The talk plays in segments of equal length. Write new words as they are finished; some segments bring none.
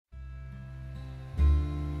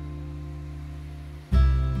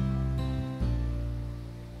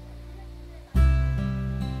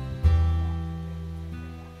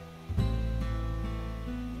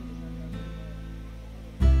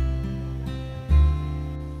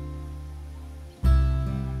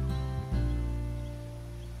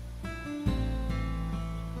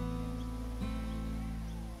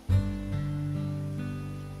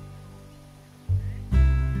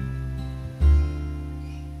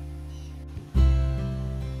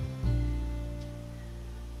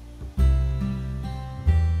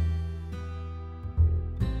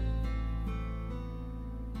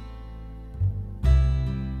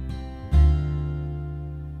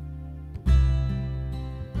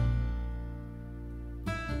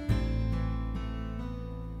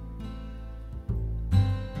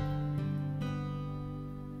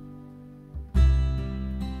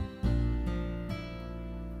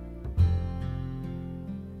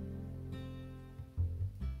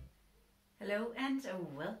Hello and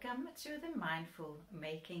welcome to the Mindful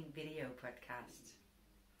Making video podcast.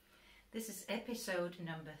 This is episode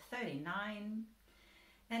number 39,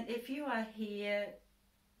 and if you are here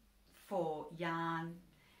for yarn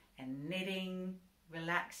and knitting,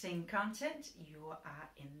 relaxing content, you are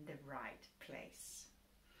in the right place.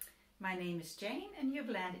 My name is Jane and you've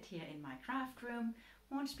landed here in my craft room,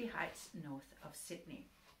 Hornsby Heights, north of Sydney.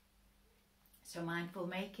 So Mindful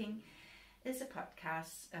Making is a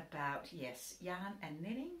podcast about, yes, yarn and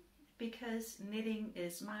knitting, because knitting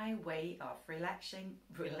is my way of relaxing,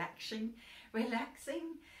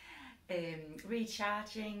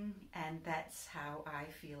 recharging, and that's how I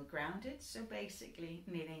feel grounded. So basically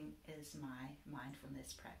knitting is my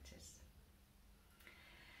mindfulness practice.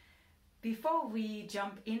 Before we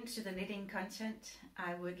jump into the knitting content,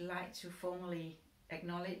 I would like to formally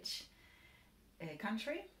acknowledge a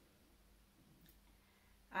country.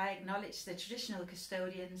 I acknowledge the traditional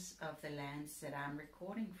custodians of the lands that I'm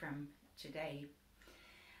recording from today.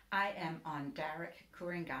 I am on Darug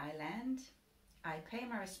Ku-ring-gai land. I pay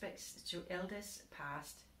my respects to elders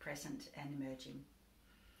past, present and emerging.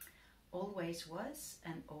 Always was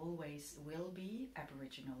and always will be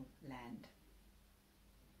Aboriginal land.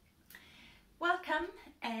 Welcome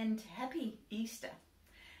and happy Easter.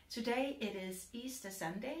 Today it is Easter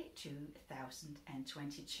Sunday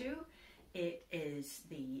 2022. It is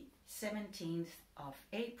the 17th of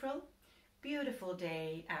April. Beautiful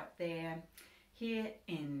day out there. Here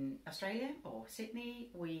in Australia or Sydney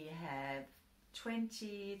we have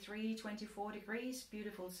 23, 24 degrees,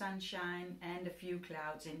 beautiful sunshine and a few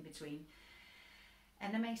clouds in between.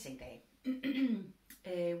 An amazing day.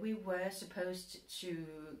 We were supposed to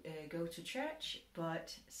go to church,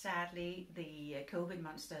 but sadly the COVID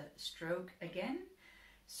monster struck again.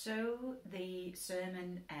 So the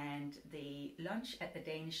sermon and the lunch at the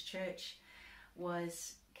Danish church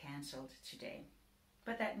was cancelled today.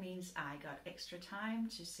 But that means I got extra time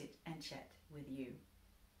to sit and chat with you.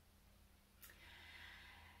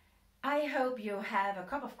 I hope you have a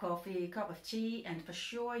cup of coffee, a cup of tea, and for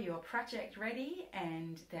sure your project ready,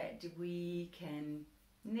 and that we can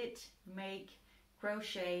knit, make,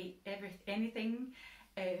 crochet, anything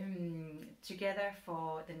together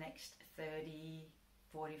for the next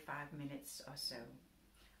 45 minutes or so.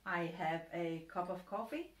 I have a cup of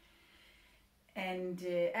coffee, and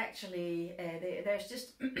actually there's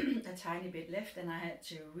just a tiny bit left, and I had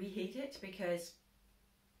to reheat it because,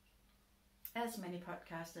 as many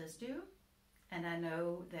podcasters do, and I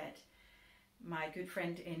know that my good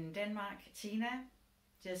friend in Denmark, Tina,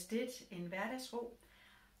 just did in Hverdagsro,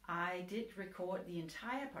 I did record the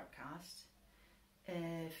entire podcast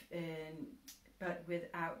but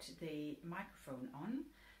without the microphone on.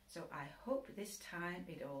 So I hope this time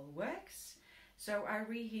it all works. So I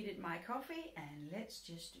reheated my coffee and let's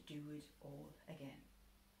just do it all again.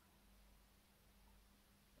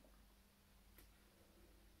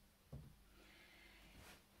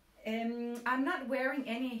 I'm not wearing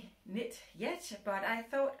any knit yet, but I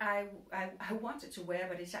thought I wanted to wear,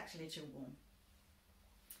 but it's actually too warm.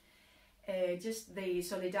 Just the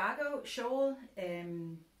Solidago shawl.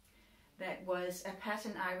 That was a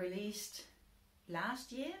pattern I released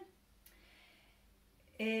last year.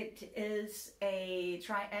 It is a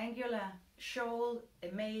triangular shawl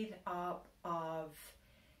made up of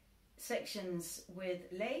sections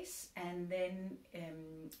with lace and then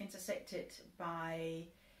intersected by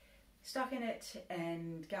stockinette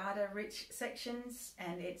and garter rich sections,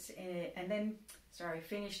 and it's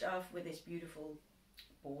finished off with this beautiful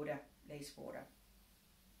border, lace border.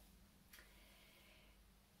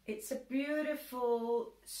 It's a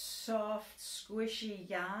beautiful, soft, squishy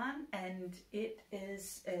yarn, and it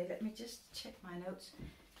is, let me just check my notes,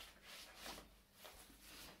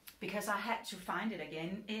 because I had to find it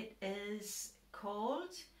again. It is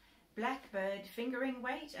called Blackbird Fingering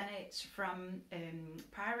Weight, and it's from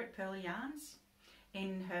Pirate Pearl Yarns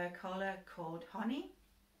in her color called Honey.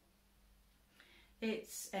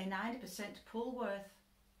 It's a 90% Pullworth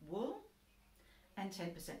wool and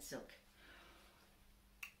 10% silk.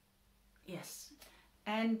 Yes,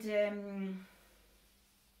 and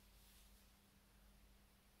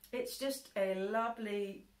it's just a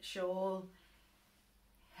lovely shawl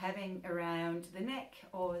having around the neck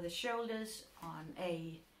or the shoulders on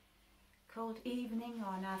a cold evening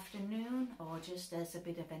or an afternoon, or just as a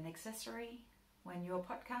bit of an accessory when you're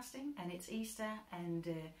podcasting and it's Easter and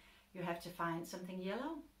you have to find something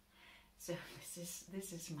yellow. So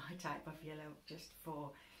this is my type of yellow just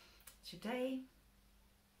for today.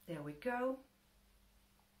 There we go.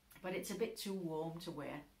 But it's a bit too warm to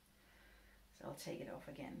wear, so I'll take it off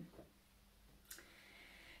again.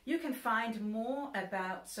 You can find more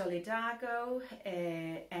about Solidago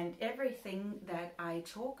and everything that I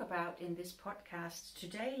talk about in this podcast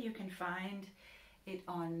today. You can find it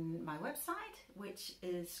on my website, which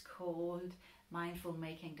is called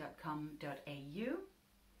mindfulmaking.com.au.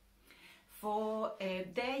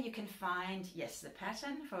 There you can find, yes, the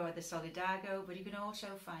pattern for the Solidago, but you can also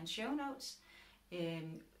find show notes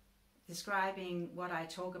describing what I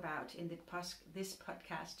talk about in this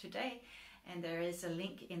podcast today. And there is a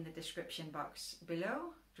link in the description box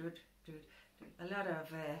below. A lot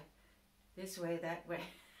of this way, that way.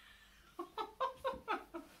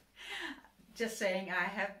 Just saying, I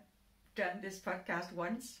have done this podcast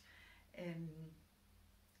once.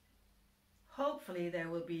 Hopefully there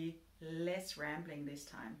will be less rambling this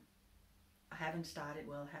time. I haven't started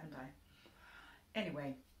well, haven't I?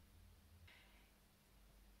 Anyway.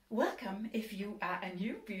 Welcome if you are a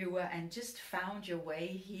new viewer and just found your way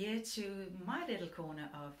here to my little corner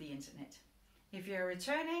of the internet. If you're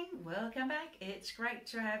returning, welcome back. It's great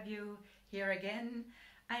to have you here again.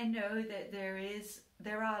 I know that there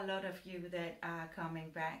are a lot of you that are coming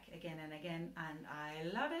back again and again, and I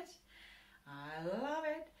love it. I love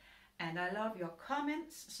it. And I love your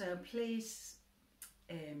comments, so please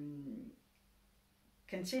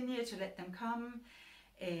continue to let them come.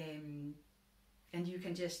 And you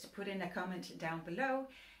can just put in a comment down below.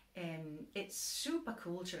 It's super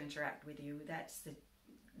cool to interact with you. That's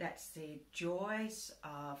the joys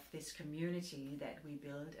of this community that we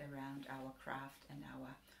build around our craft and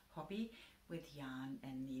our hobby with yarn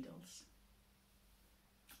and needles.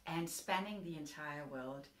 And spanning the entire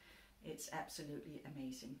world. It's absolutely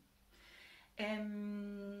amazing.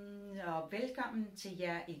 Og velkommen til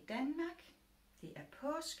jer i Danmark. Det er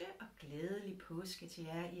påske, og glædelig påske til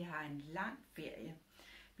jer. I har en lang ferie.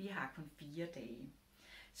 Vi har kun 4 dage.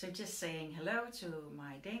 So just saying hello to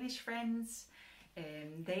my Danish friends.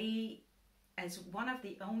 They, as one of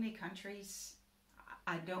the only countries,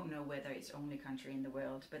 I don't know whether it's only country in the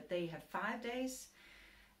world, but they have 5 days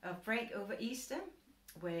of break over Easter,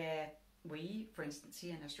 where we, for instance,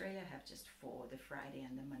 here in Australia, have just 4, the Friday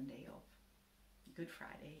and the Monday off. Good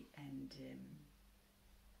Friday and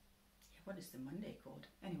what is the Monday called?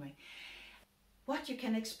 Anyway, what you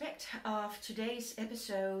can expect of today's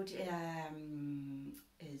episode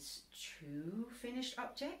is 2 finished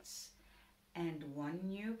objects and 1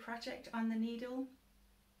 new project on the needle.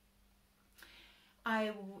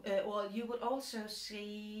 You will also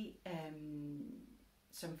see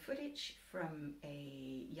some footage from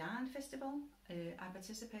a yarn festival I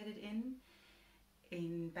participated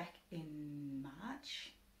back in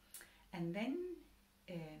March, and then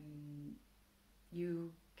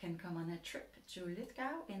you can come on a trip to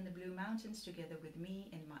Lithgow in the Blue Mountains together with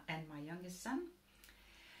me and my youngest son.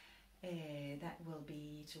 That will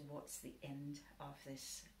be towards the end of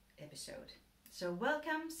this episode. So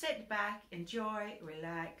welcome, sit back, enjoy,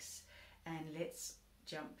 relax, and let's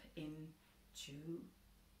jump into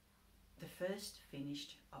the first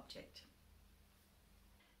finished object.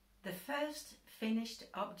 The first finished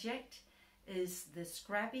object is the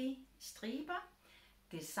Scrappy Striber,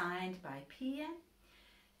 designed by Pia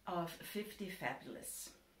of 50 Fabulous.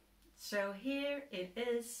 So here it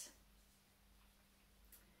is.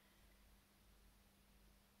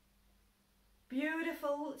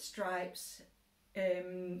 Beautiful stripes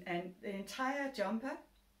and the entire jumper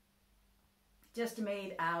just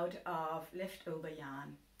made out of leftover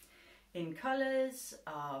yarn in colors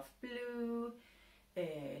of blue,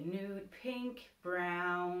 nude pink,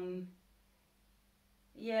 brown,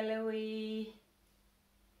 yellowy,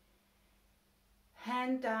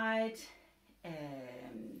 hand dyed,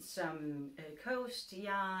 some coast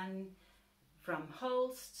yarn from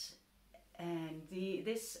Holst, and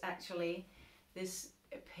this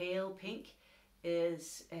pale pink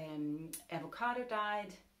is avocado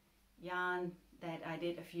dyed yarn that I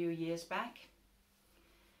did a few years back.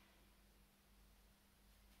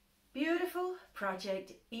 Beautiful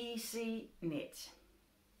project, easy knit.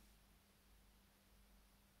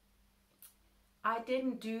 I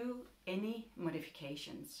didn't do any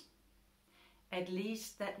modifications. At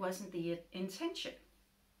least that wasn't the intention.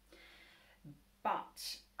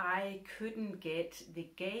 But I couldn't get the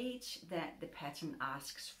gauge that the pattern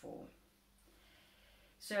asks for.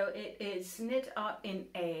 So it is knit up in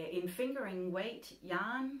fingering weight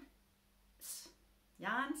yarns,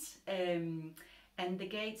 and the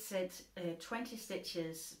gauge said 20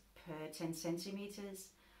 stitches per 10 centimeters.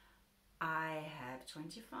 I have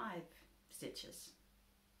 25 stitches.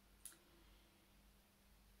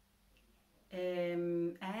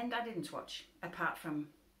 And I didn't swatch, apart from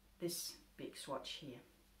this big swatch here.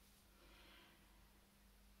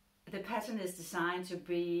 The pattern is designed to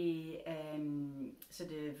be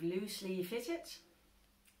sort of loosely fitted.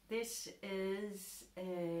 This is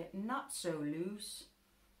not so loose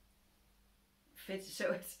fit,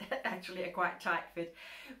 so it's actually a quite tight fit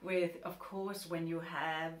with, of course, when you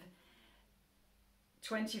have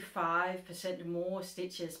 25% more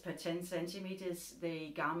stitches per 10 centimeters, the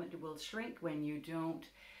garment will shrink when you don't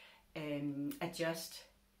adjust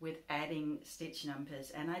with adding stitch numbers.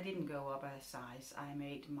 And I didn't go up a size, I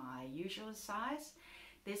made my usual size.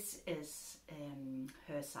 This is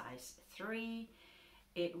her size 3.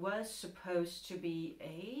 It was supposed to be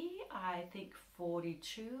a, I think,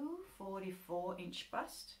 44 inch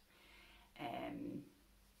bust.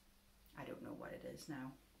 I don't know what it is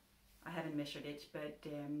now. I haven't measured it, but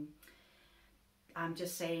I'm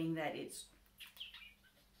just saying that it's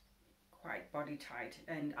quite body tight,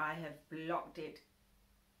 and I have blocked it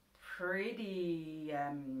pretty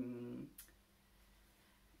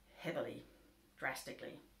heavily,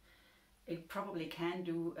 drastically. It probably can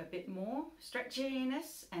do a bit more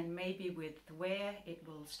stretchiness, and maybe with wear it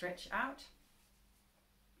will stretch out.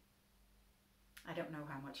 I don't know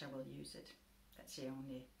how much I will use it. That's the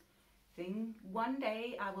only thing. One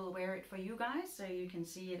day I will wear it for you guys so you can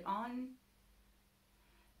see it on.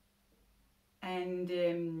 And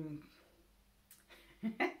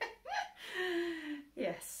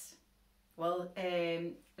yes, well,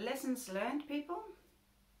 lessons learned, people.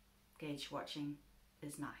 Gauge watching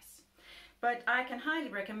is nice, but I can highly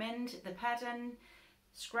recommend the pattern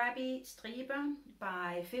Scrappy Striber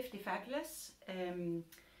by 50 Fabulous.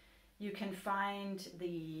 You can find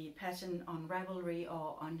the pattern on Ravelry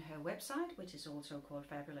or on her website, which is also called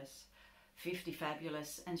 50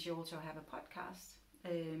 Fabulous, and she also have a podcast.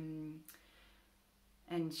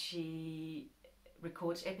 And she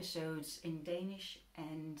records episodes in Danish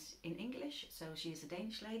and in English, so she is a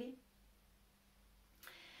Danish lady.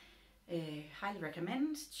 Highly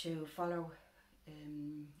recommend to follow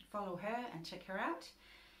her and check her out.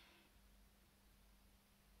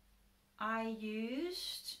 I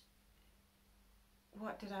used,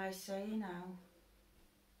 what did I say now?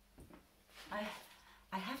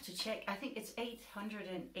 I have to check. I think it's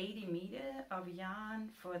 880 meter of yarn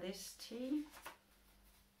for this tee.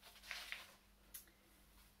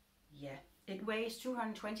 Yeah, it weighs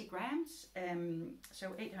 220 grams,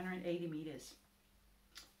 so 880 meters.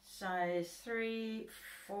 Size 3,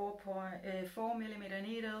 4 millimeter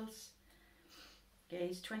needles,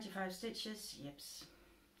 gauge 25 stitches, yips.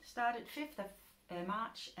 Started 5th of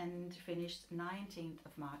March and finished 19th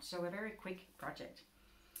of March, so a very quick project.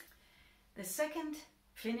 The second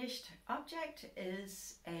finished object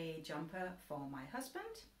is a jumper for my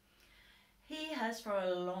husband. He has for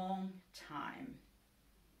a long time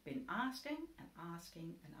been asking and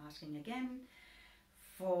asking and asking again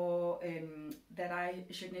for that I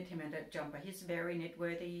should knit him a jumper. He's very knit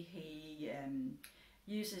worthy. He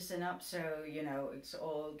uses it up so, you know, it's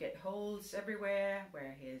all get holes everywhere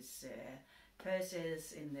where his purse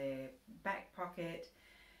is in the back pocket.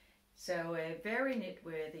 So very knit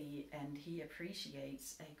worthy, and he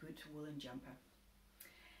appreciates a good woolen jumper.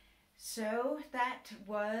 So that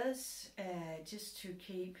was just to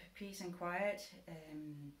keep peace and quiet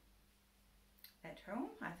at home.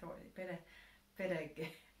 I thought it better give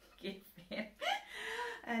him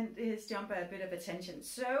and his jumper a bit of attention.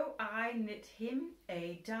 So I knit him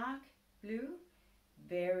a dark blue,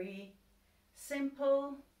 very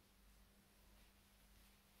simple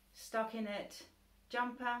stockinette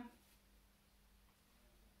jumper.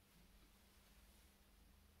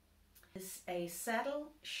 It's a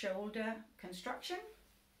saddle shoulder construction.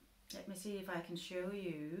 Let me see if I can show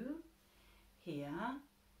you here.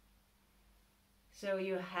 So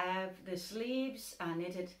you have the sleeves are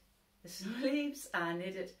knitted. The sleeves are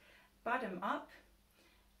knitted bottom up,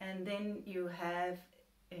 and then you have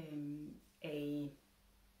a.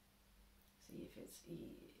 See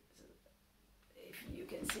if you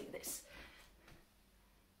can see this.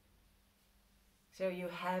 So you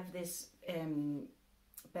have this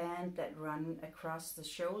band that run across the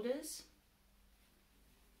shoulders,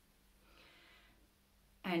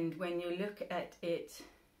 and when you look at it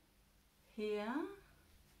here,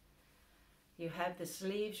 you have the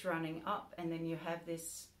sleeves running up, and then you have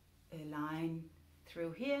this line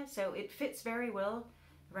through here, so it fits very well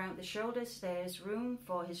around the shoulders. There's room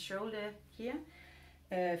for his shoulder here,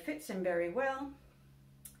 fits him very well.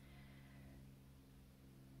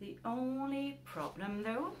 The only problem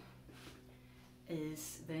though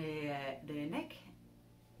is the neck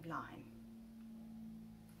line,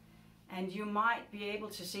 and you might be able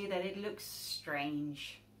to see that it looks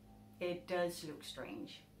strange. It does look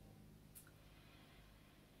strange.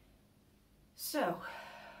 So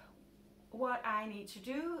what I need to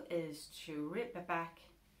do is to rib back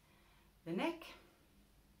the neck,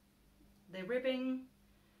 the ribbing,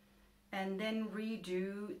 and then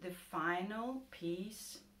redo the final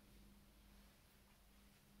piece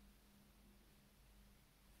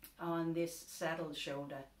on this saddle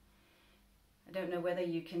shoulder. I don't know whether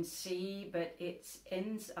you can see, but it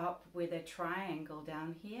ends up with a triangle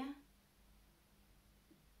down here.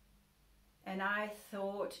 And I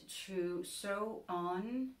thought to sew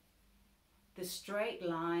on the straight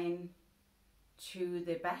line to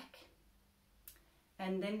the back,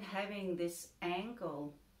 and then having this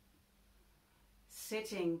angle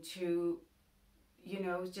sitting to, you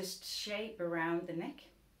know, just shape around the neck.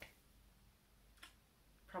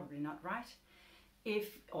 Probably not right.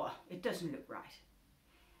 Or it doesn't look right.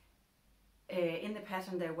 In the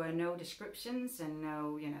pattern there were no descriptions and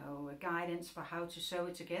no, you know, guidance for how to sew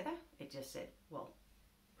it together. It just said, well,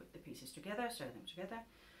 put the pieces together, sew them together.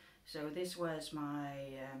 So this was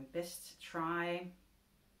my best try.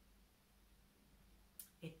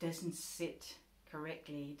 It doesn't sit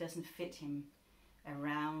correctly. It doesn't fit him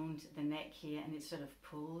around the neck here, and it sort of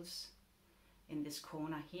pulls in this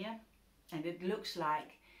corner here, and it looks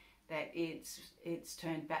like that it's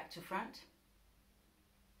turned back to front.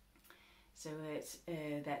 So it's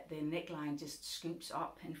that the neckline just scoops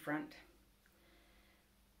up in front.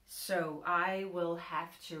 So I will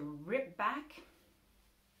have to rip back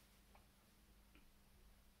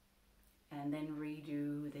and then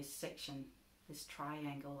redo this section, this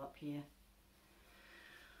triangle up here.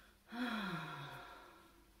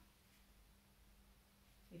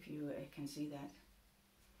 If you can see that.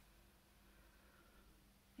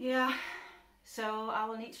 Yeah, so I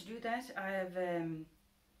will need to do that. I have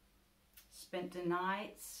spent the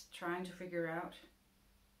nights trying to figure out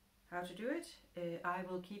how to do it. I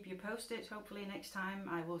will keep you posted. Hopefully next time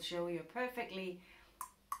I will show you a perfectly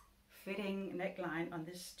fitting neckline on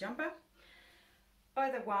this jumper.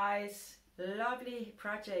 Otherwise, lovely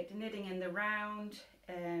project, knitting in the round.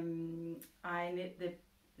 I knit the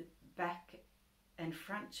back and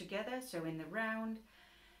front together, so in the round,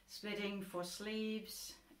 splitting for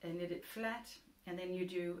sleeves, knit it flat, and then you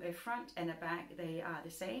do a front and a back, they are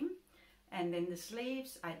the same. And then the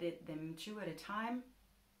sleeves, I did them 2 at a time.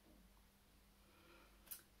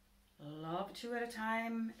 Love 2 at a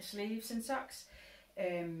time, sleeves and socks.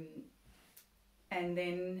 And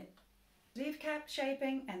then sleeve cap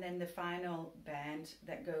shaping, and then the final band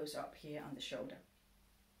that goes up here on the shoulder.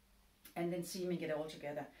 And then seaming it all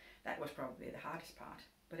together. That was probably the hardest part,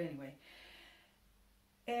 but anyway.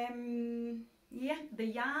 Yeah, the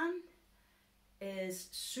yarn is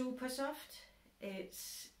super soft.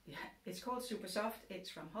 It's called Super Soft. It's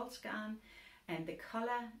from Holzgarn, and the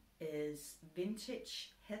color is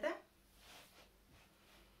Vintage Heather.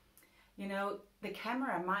 You know, the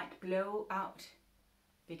camera might blow out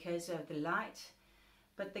because of the light,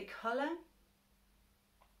 but the color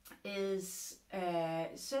is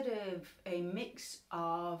sort of a mix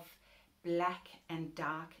of black and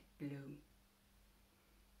dark blue.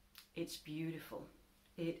 It's beautiful.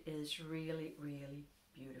 It is really, really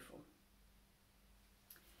beautiful.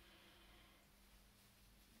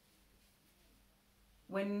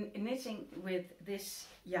 When knitting with this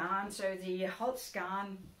yarn, so the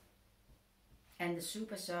Holzgarn and the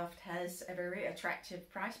Super Soft has a very attractive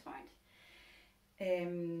price point.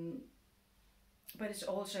 But it's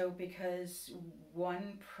also because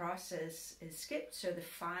one process is skipped, so the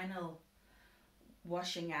final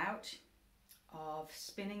washing out of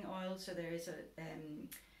spinning oil, so there is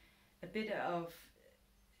a bit of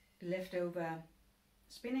leftover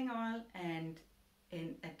spinning oil, and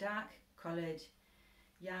in a dark colored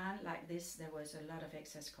yarn like this there was a lot of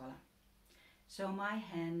excess color. So my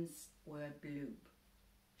hands were blue,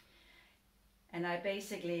 and I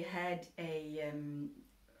basically had a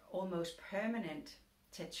almost permanent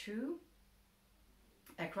tattoo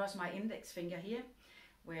across my index finger here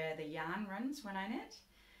where the yarn runs when I knit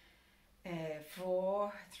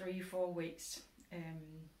for 3-4 weeks.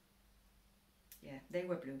 Yeah, they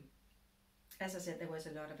were blue. As I said, there was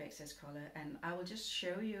a lot of excess color, and I will just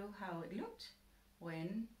show you how it looked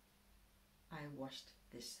when I washed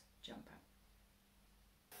this jumper.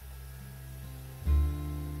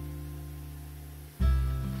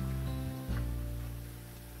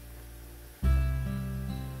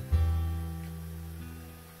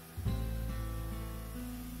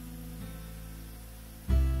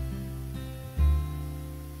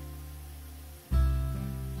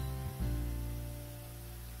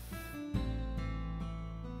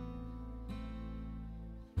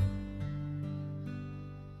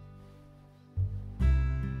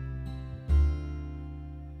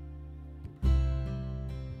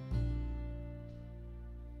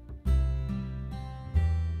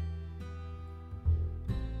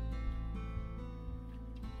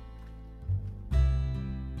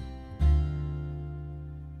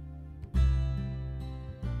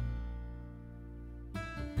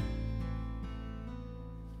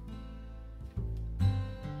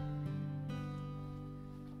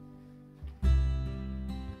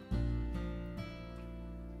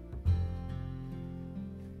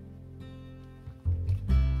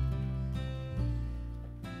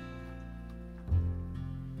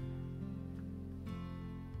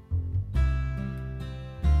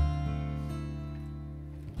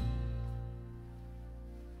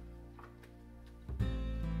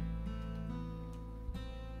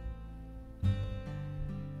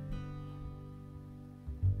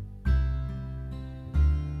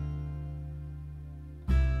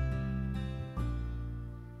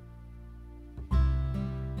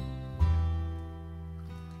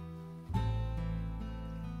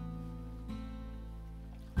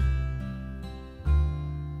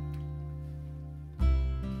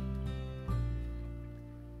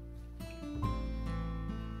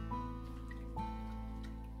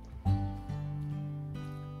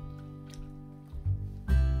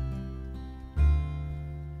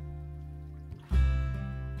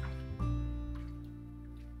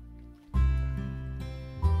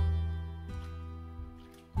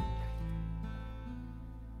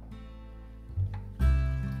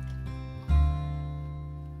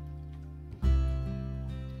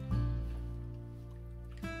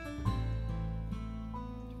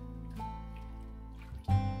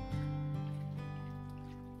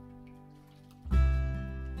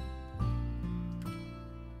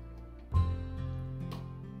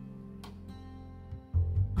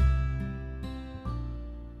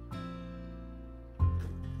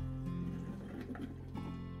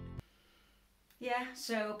 Yeah,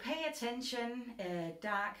 so pay attention.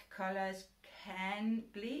 Dark colors can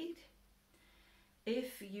bleed.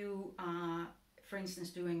 If you are, for instance,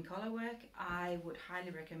 doing color work, I would highly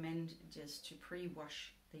recommend just to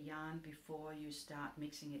pre-wash the yarn before you start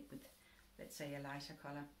mixing it with, let's say, a lighter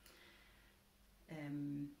color,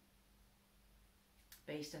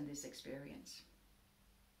 based on this experience.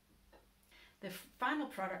 The final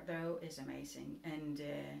product though is amazing, and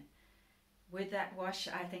with that wash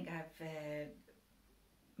I think I've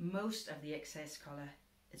most of the excess color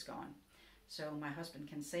is gone, so my husband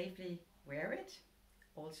can safely wear it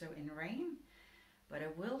also in rain. But I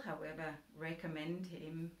will, however, recommend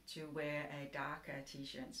him to wear a darker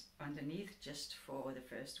t-shirt underneath just for the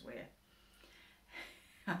first wear.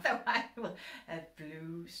 Otherwise we'll have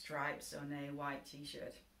blue stripes on a white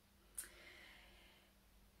t-shirt.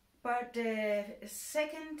 But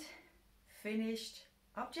second finished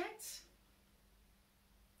objects,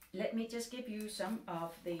 let me just give you some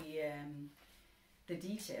of the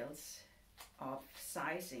details of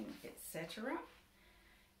sizing, etc.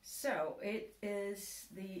 So it is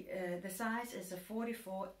the size is a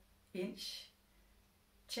 44-inch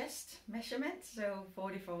chest measurement, so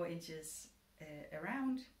 44 inches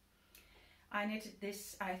around. I knitted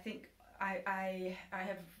this, I think I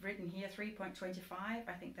have written here 3.25, I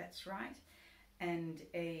think that's right, and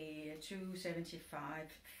a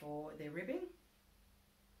 2.75 for the ribbing.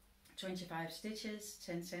 25 stitches,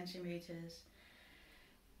 10 centimeters.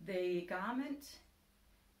 The garment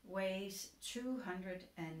weighs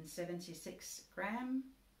 276 grams.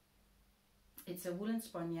 It's a woolen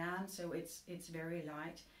spun yarn, so it's very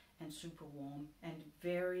light and super warm and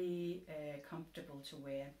very comfortable to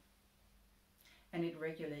wear, and it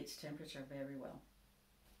regulates temperature very well.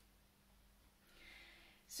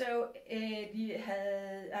 So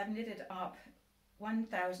I've knitted up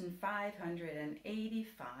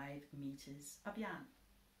 1,585 meters of yarn.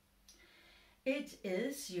 It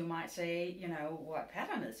is, you might say, you know, what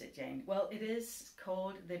pattern is it, Jane? Well, it is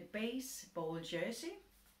called the Baselball Jersey,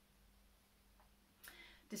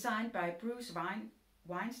 designed by Bruce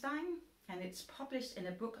Weinstein, and it's published in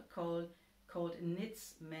a book called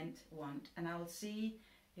Knits Meant Want, and I'll see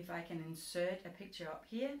if I can insert a picture up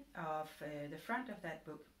here of the front of that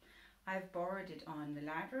book. I've borrowed it on the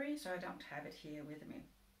library, so I don't have it here with me.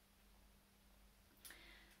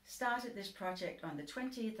 Started this project on the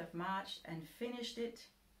 20th of March and finished it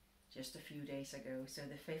just a few days ago, so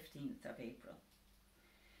the 15th of April.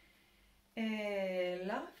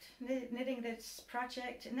 Loved knitting this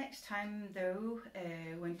project. Next time though,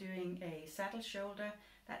 when doing a saddle shoulder,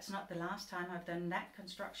 that's not the last time I've done that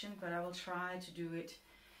construction, but I will try to do it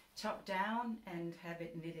top down and have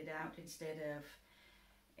it knitted out instead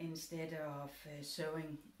of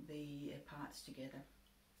sewing the parts together.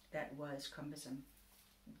 That was cumbersome,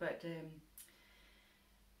 but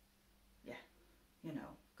yeah, you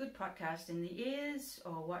know, good podcast in the ears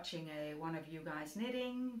or watching one of you guys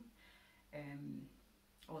knitting,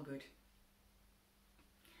 all good.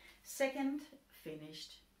 Second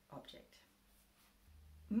finished object.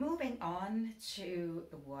 Moving on to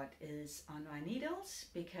what is on my needles,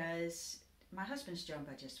 because my husband's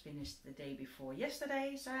jumper just finished the day before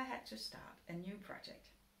yesterday, so I had to start a new project.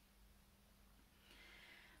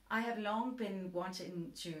 I have long been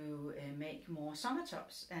wanting to make more summer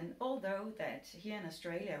tops, and although that here in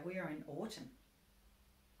Australia we are in autumn,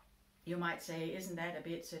 you might say, isn't that a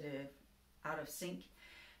bit sort of out of sync,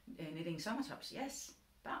 knitting summer tops? Yes,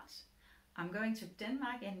 but I'm going to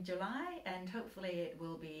Denmark in July, and hopefully it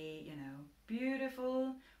will be, you know,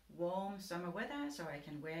 beautiful, warm summer weather, so I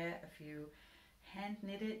can wear a few hand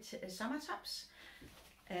knitted summer tops.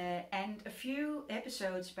 And a few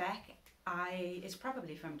episodes back, it's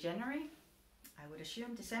probably from January, I would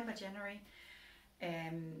assume December, January,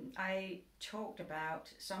 I talked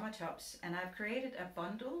about summer tops, and I've created a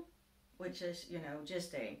bundle, which is, you know,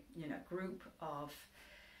 just a, you know, group of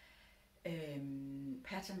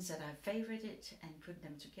patterns that I've favorited and put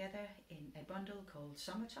them together in a bundle called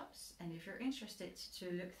Summer Tops. And if you're interested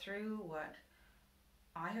to look through what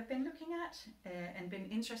I have been looking at and been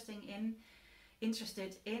interested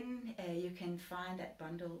in, you can find that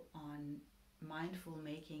bundle on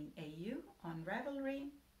mindfulmakingAU on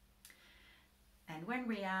Ravelry. And when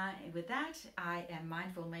we are with that, I am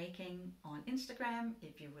Mindful Making on Instagram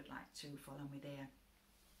if you would like to follow me there.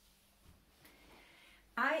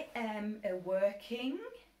 I am working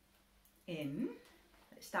in,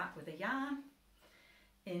 let's start with the yarn,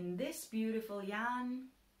 in this beautiful yarn.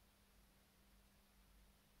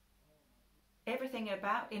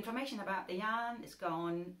 Information about the yarn is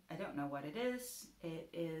gone. I don't know what it is. It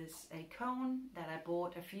is a cone that I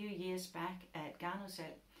bought a few years back at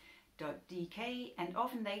garnussel.dk, .dk, and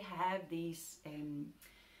often they have these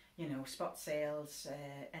you know, spot sales,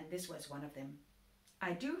 and this was one of them.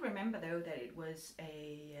 I do remember though that it was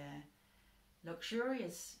a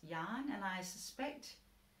luxurious yarn, and I suspect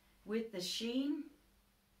with the sheen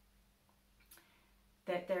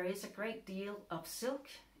that there is a great deal of silk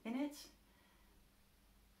in it.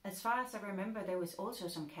 As far as I remember, there was also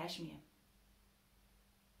some cashmere.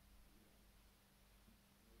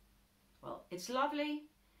 Well, it's lovely.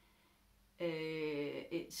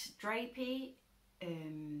 It's drapey,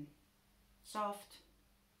 soft.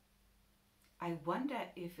 I wonder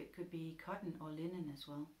if it could be cotton or linen as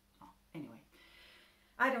well. Oh, anyway,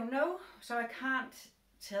 I don't know, so I can't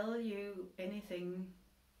tell you anything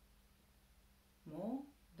more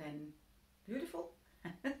than beautiful.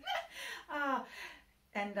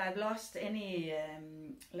 And I've lost any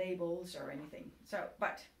labels or anything. So,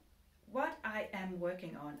 but what I am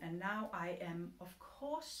working on, and now I am of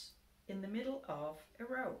course in the middle of a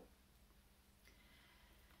row.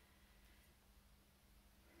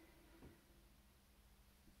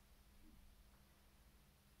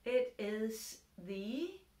 It is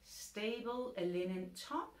the stable linen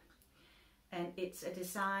top, and it's a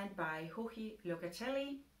design by Jorge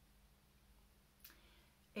Locatelli.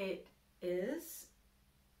 It is,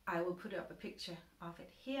 I will put up a picture of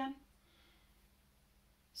it here.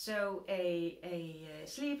 So a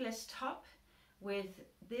sleeveless top with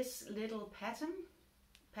this little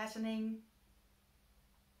patterning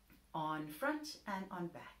on front and on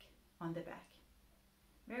the back.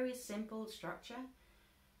 Very simple structure,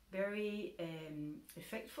 very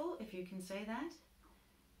effectful, if you can say that.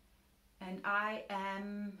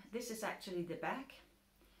 And this is actually the back,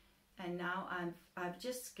 and now I've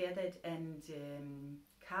just gathered and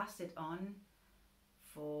cast it on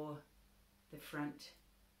for the front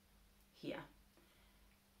here.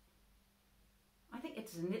 I think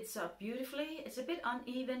it knits up beautifully. It's a bit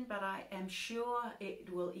uneven, but I am sure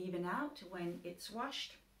it will even out when it's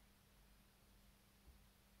washed.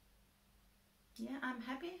 Yeah, I'm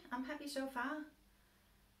happy so far.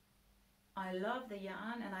 I love the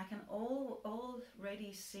yarn, and I can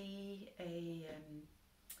already see an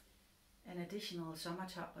additional summer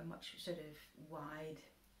top, a much sort of wide,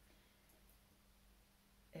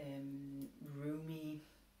 roomy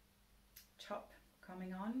top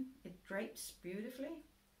coming on. It drapes beautifully.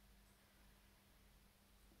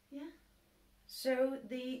 Yeah. So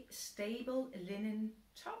the stable linen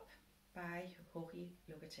top by Jorge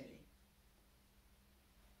Locatelli.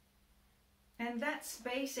 And that's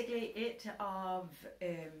basically it of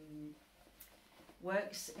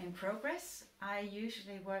works in progress. I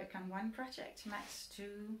usually work on one project, max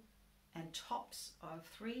 2, and tops of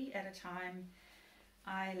 3 at a time.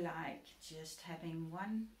 I like just having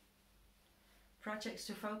one project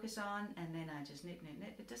to focus on, and then I just knit.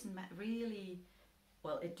 It doesn't really,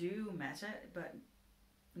 well, it do matter, but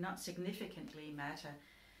not significantly matter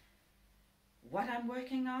what I'm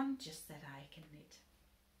working on, just that I can knit.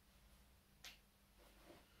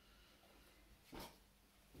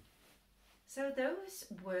 So those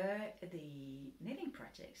were the knitting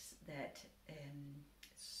projects that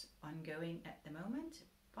is ongoing at the moment.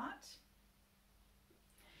 But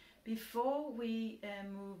before we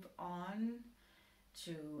move on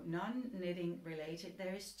to non-knitting related,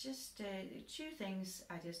 there is just 2 things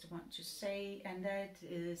I just want to say, and that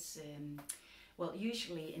is, well,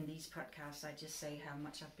 usually in these podcasts I just say how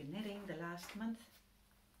much I've been knitting the last month.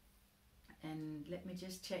 And let me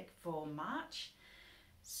just check for March.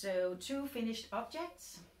 So 2 finished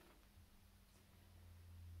objects.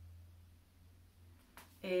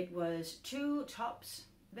 It was 2 tops,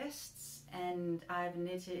 vests, and I've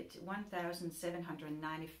knitted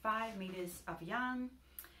 1,795 meters of yarn.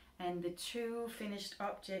 And the 2 finished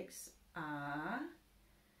objects are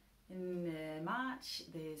in March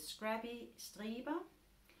the Scrappy Striber,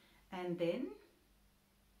 and then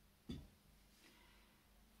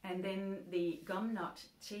the gum knot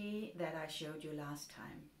tee that I showed you last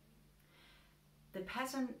time. The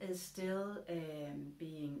pattern is still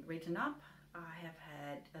being written up. I have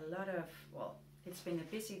had a lot of, well, it's been a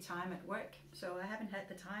busy time at work, so I haven't had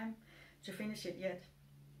the time to finish it yet.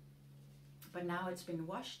 But now it's been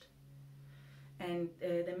washed. And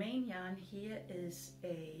the main yarn here is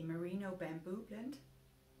a merino bamboo blend.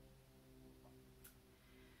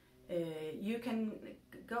 You can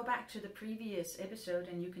go back to the previous episode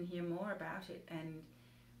and you can hear more about it, and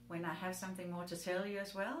when I have something more to tell you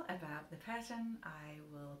as well about the pattern, I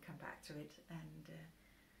will come back to it and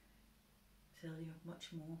tell you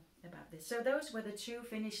much more about this. So those were the 2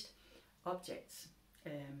 finished objects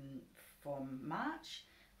from March.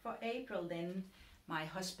 For April then, my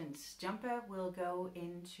husband's jumper will go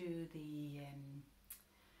into the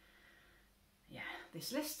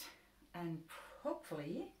this list, and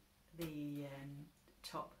hopefully the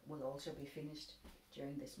top will also be finished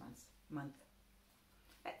during this month.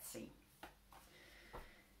 Let's see.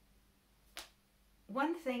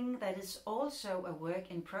 One thing that is also a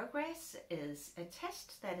work in progress is a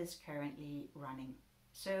test that is currently running.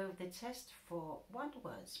 So the test for what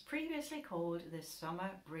was previously called the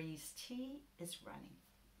Summer Breeze Tea is running.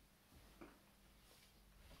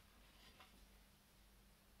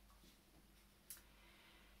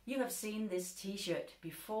 You have seen this t-shirt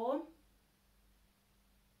before.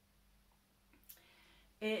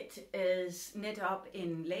 It is knit up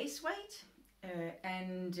in lace weight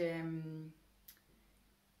and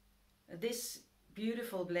this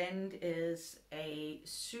beautiful blend is a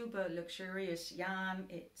super luxurious yarn.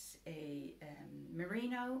 It's a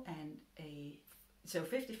merino and so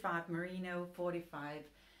 55 merino, 45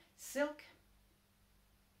 silk.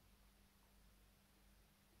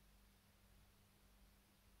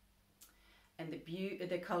 And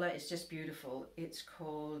the color is just beautiful. It's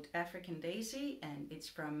called African Daisy, and it's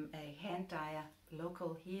from a hand dyer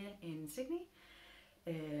local here in Sydney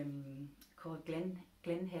called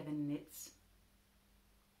Glenhaven Knits.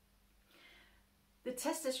 The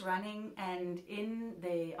test is running, and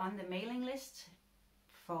on the mailing list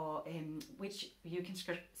for which you can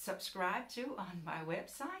subscribe to on my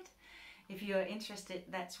website. If you're interested,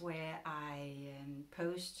 that's where I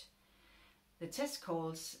post the test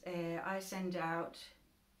calls. I send out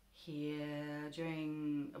here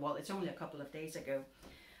during, well, it's only a couple of days ago,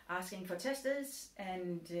 asking for testers,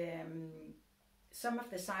 and some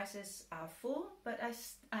of the sizes are full, but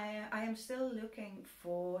I am still looking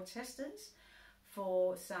for testers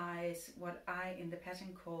for size, what I in the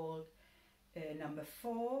pattern called number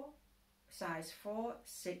 4, size 4,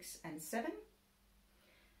 6 and 7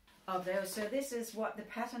 of those. So this is what the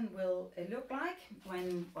pattern will look like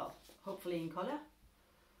when, well, hopefully in color,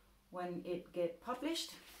 when it get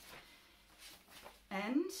published.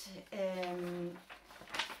 And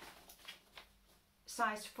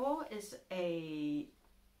size 4 is a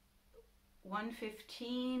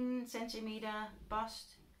 115 centimeter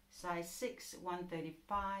bust, size 6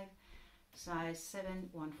 135, size 7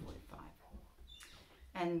 145,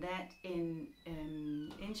 and that in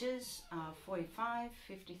inches are 45,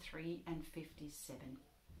 53 and 57.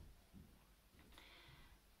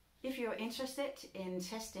 If you're interested in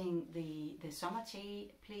testing the summer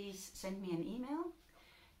tea, please send me an email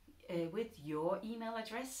with your email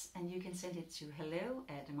address, and you can send it to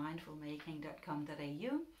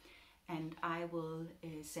hello@mindfulmaking.com.au, and I will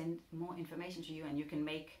send more information to you, and you can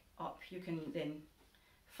you can then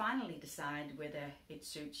finally decide whether it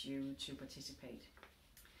suits you to participate.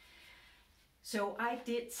 So I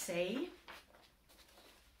did say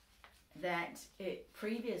that it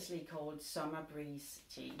previously called Summer Breeze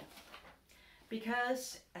Tea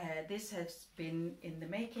because this has been in the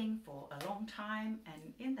making for a long time,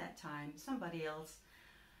 and in that time somebody else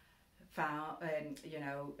found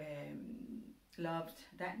loved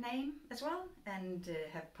that name as well, and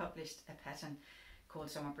have published a pattern called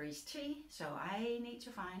Summer Breeze Tea, so I need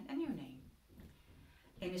to find a new name.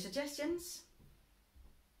 Any suggestions?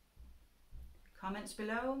 Comments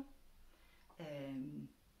below.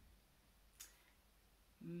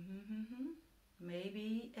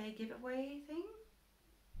 Maybe a giveaway thing?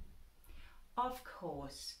 Of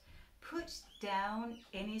course, put down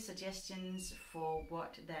any suggestions for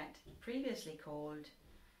what that previously called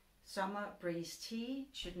Summer Breeze Tea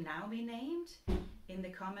should now be named in the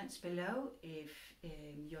comments below. If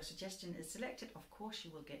your suggestion is selected, of course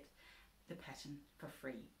you will get the pattern for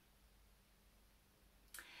free.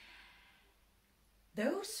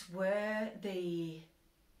 Those were the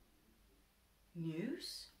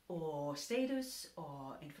news or status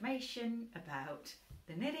or information about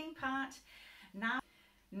the knitting part. Now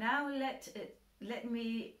let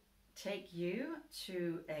me take you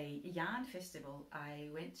to a yarn festival I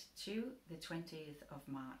went to the 20th of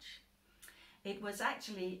March. It was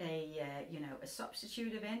actually a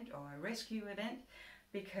substitute event or a rescue event,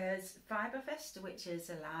 because Fiberfest, which is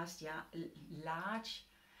a large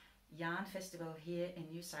yarn festival here in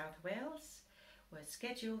New South Wales, was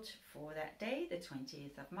scheduled for that day, the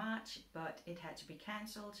 20th of March, but it had to be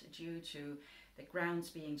cancelled due to the grounds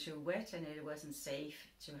being too wet, and it wasn't safe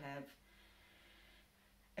to have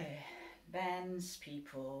bands,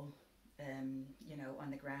 people,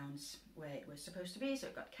 on the grounds where it was supposed to be, so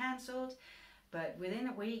it got cancelled. But within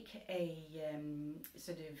a week, a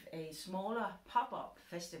smaller pop-up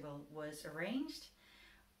festival was arranged,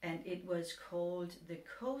 and it was called the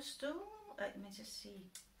Coastal let me just see,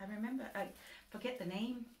 I remember, I forget the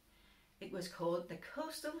name. It was called the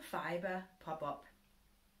Coastal Fiber Pop-Up.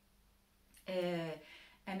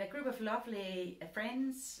 And a group of lovely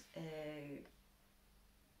friends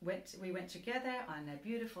we went together on a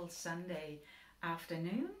beautiful Sunday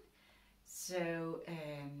afternoon. So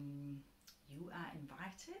you are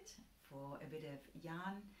invited for a bit of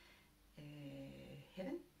yarn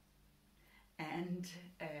heaven and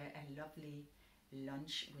a lovely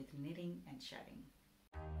lunch with knitting and chatting.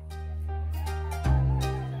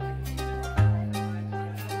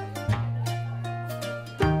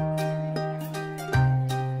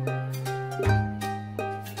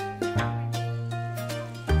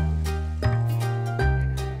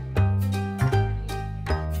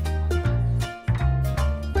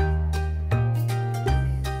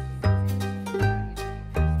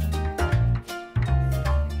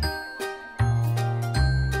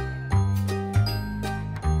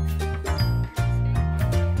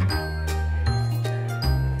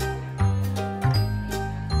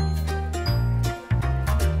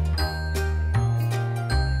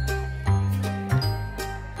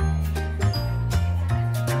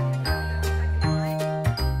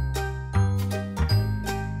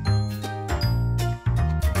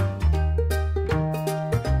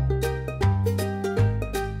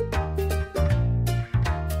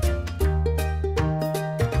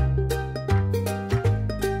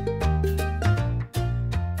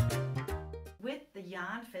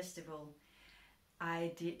 Festival,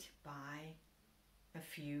 I did buy a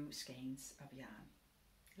few skeins of yarn.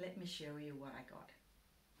 Let me show you what I got.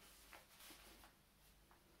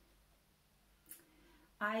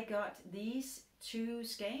 I got these 2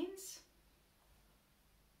 skeins.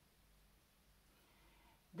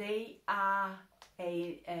 They are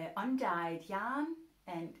a undyed yarn,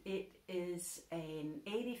 and it is an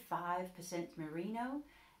 85% merino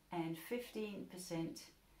and 15%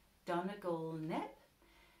 Donegal net.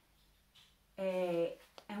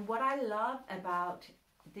 And what I love about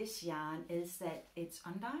this yarn is that it's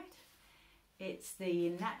undyed. It's the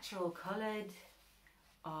natural coloured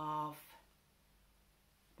of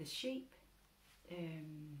the sheep.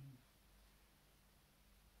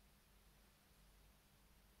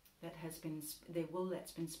 That has been the wool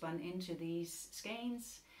that's been spun into these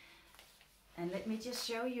skeins. And let me just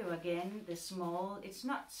show you again the small, it's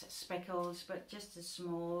not speckles, but just a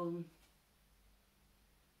small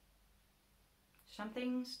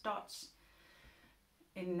something, dots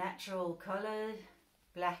in natural colour,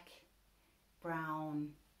 black,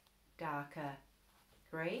 brown, darker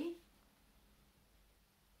grey.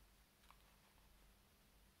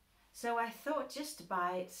 So I thought just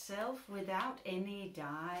by itself, without any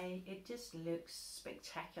dye, it just looks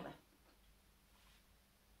spectacular.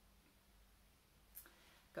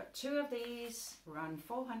 Got 2 of these, run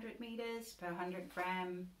 400 meters per 100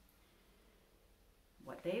 gram.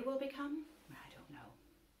 What they will become, I don't know.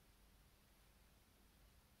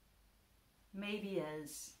 Maybe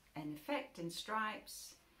as an effect in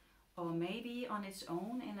stripes, or maybe on its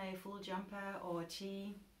own in a full jumper or a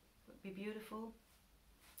tee, would be beautiful.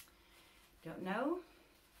 Don't know.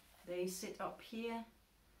 They sit up here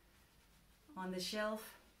on the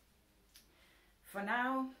shelf for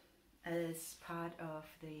now as part of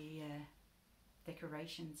the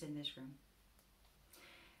decorations in this room.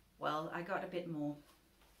 Well, I got a bit more.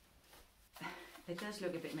 It does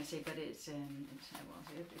look a bit messy, but it's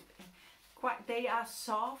quite. They are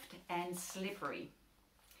soft and slippery.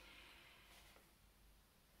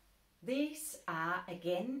 These are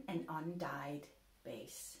again an undyed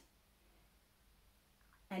base,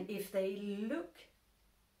 and if they look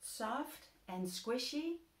soft and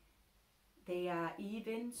squishy, they are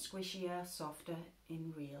even squishier, softer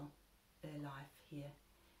in real life here.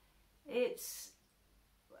 It's.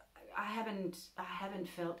 I haven't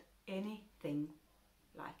felt anything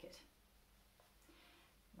like it.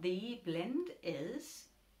 The blend is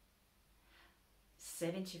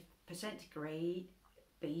 70% grey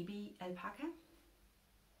baby alpaca,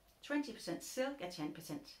 20% silk, and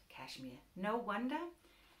 10% cashmere. No wonder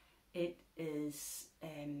it is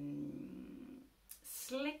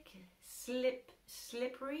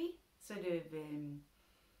slippery, sort of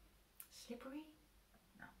slippery,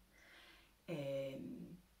 no,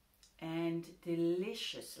 and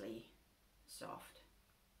deliciously soft.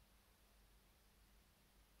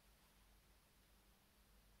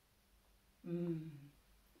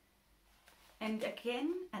 And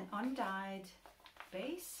again, an undyed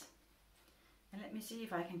base. And let me see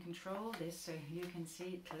if I can control this so you can see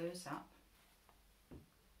it close up.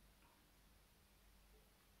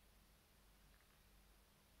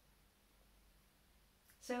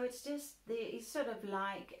 So it's sort of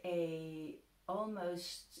like a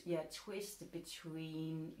almost twist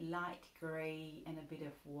between light grey and a bit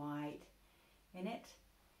of white in it.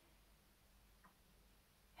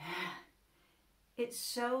 It's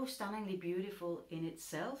so stunningly beautiful in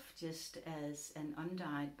itself, just as an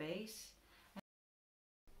undyed base.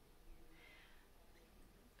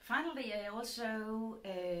 Finally, I also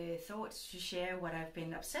thought to share what I've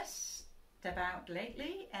been obsessed about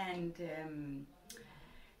lately, and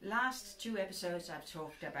last 2 episodes I've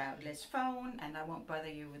talked about less phone, and I won't bother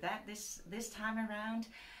you with that this time around.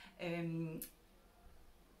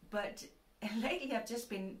 But lately I've just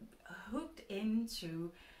been hooked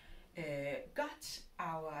into gut,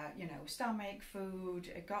 our stomach, food,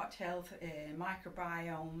 gut health,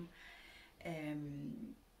 microbiome,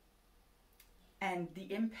 and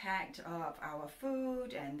the impact of our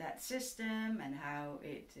food and that system, and how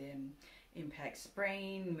it impacts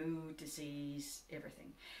brain, mood, disease,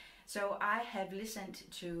 everything. So I have listened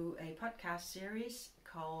to a podcast series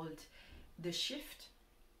called The Shift,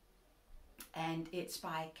 and it's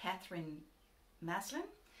by Catherine Maslin.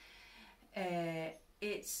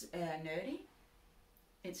 It's nerdy,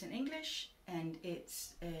 it's in English, and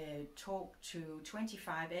it's talked to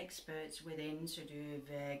 25 experts within sort of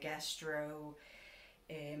gastro,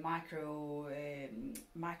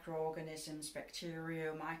 microorganisms,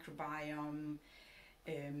 bacteria, microbiome,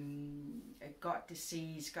 gut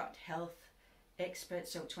disease, gut health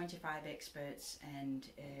experts, so 25 experts, and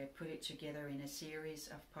put it together in a series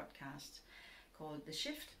of podcasts called The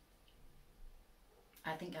Shift.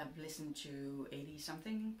 I think I've listened to 80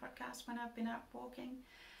 something podcasts when I've been out walking,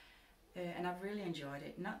 and I've really enjoyed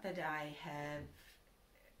it. Not that I have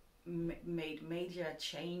made major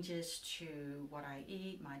changes to what I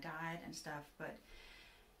eat, my diet and stuff, but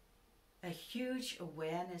a huge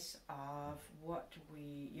awareness of what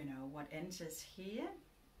what enters here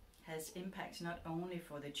has impacts not only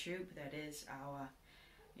for the tube, that is our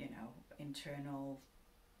internal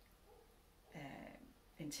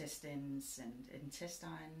intestines and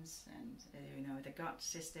the gut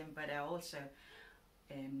system, but also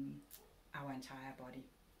our entire body.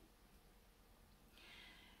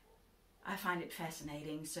 I find it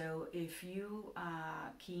fascinating. So if you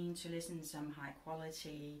are keen to listen to some high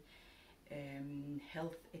quality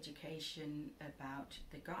health education about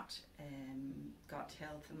the gut, gut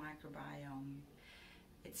health, microbiome,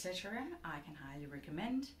 etc., I can highly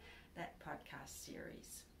recommend that podcast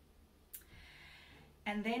series.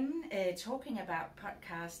 And then talking about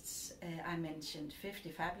podcasts, I mentioned 50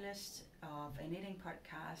 Fabulous of a knitting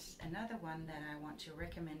podcast. Another one that I want to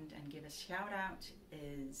recommend and give a shout out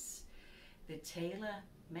is the Tailor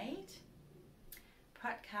Made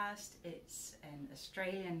podcast. It's an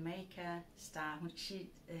Australian maker.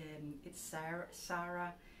 It's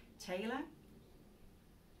Sarah Taylor.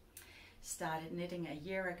 Started knitting a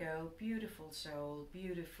year ago. Beautiful soul,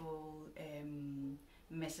 beautiful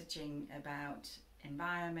messaging about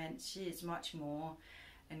environment. She is much more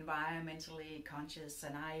environmentally conscious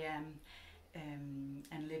than I am,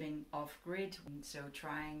 and living off grid, so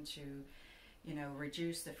trying to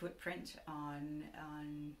reduce the footprint on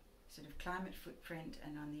sort of climate footprint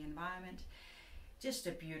and on the environment. Just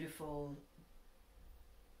a beautiful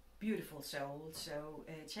soul. So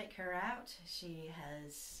check her out. She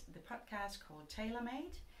has the podcast called Tailor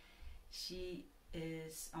Made. She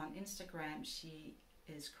is on Instagram. She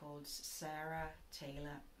is called Sarah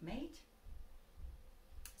Tailor Made.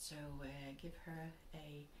 So give her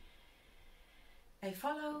a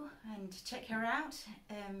follow and check her out.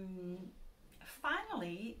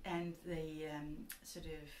 Finally, and the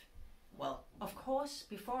of course,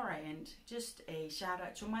 before I end, just a shout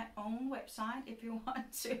out to my own website. If you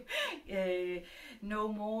want to know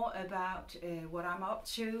more about what I'm up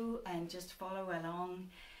to and just follow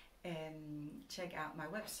along, check out my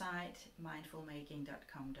website,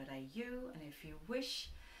 mindfulmaking.com.au, and if you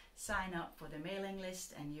wish, sign up for the mailing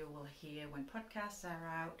list, and you will hear when podcasts are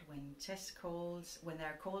out, when there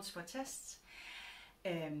are calls for tests,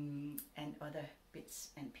 and other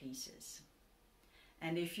bits and pieces.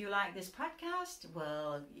 And if you like this podcast,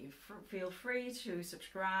 well, you feel free to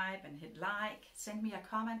subscribe and hit like. Send me a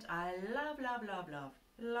comment. I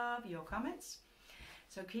love your comments.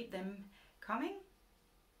 So keep them coming.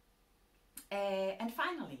 And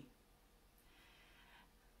finally,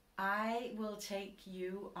 I will take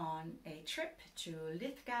you on a trip to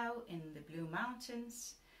Lithgow in the Blue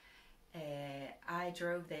Mountains. I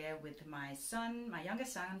drove there with my son, my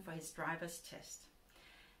youngest son, for his driver's test.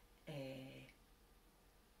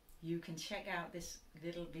 You can check out this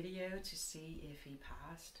little video to see if he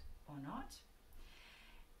passed or not.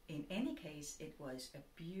 in any case, it was a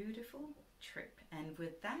beautiful trip. And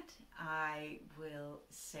with that, I will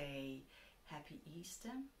say Happy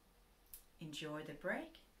Easter. Enjoy the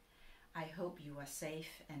break. I hope you are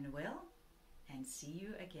safe and well, and see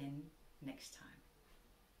you again next time.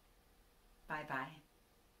 Bye bye.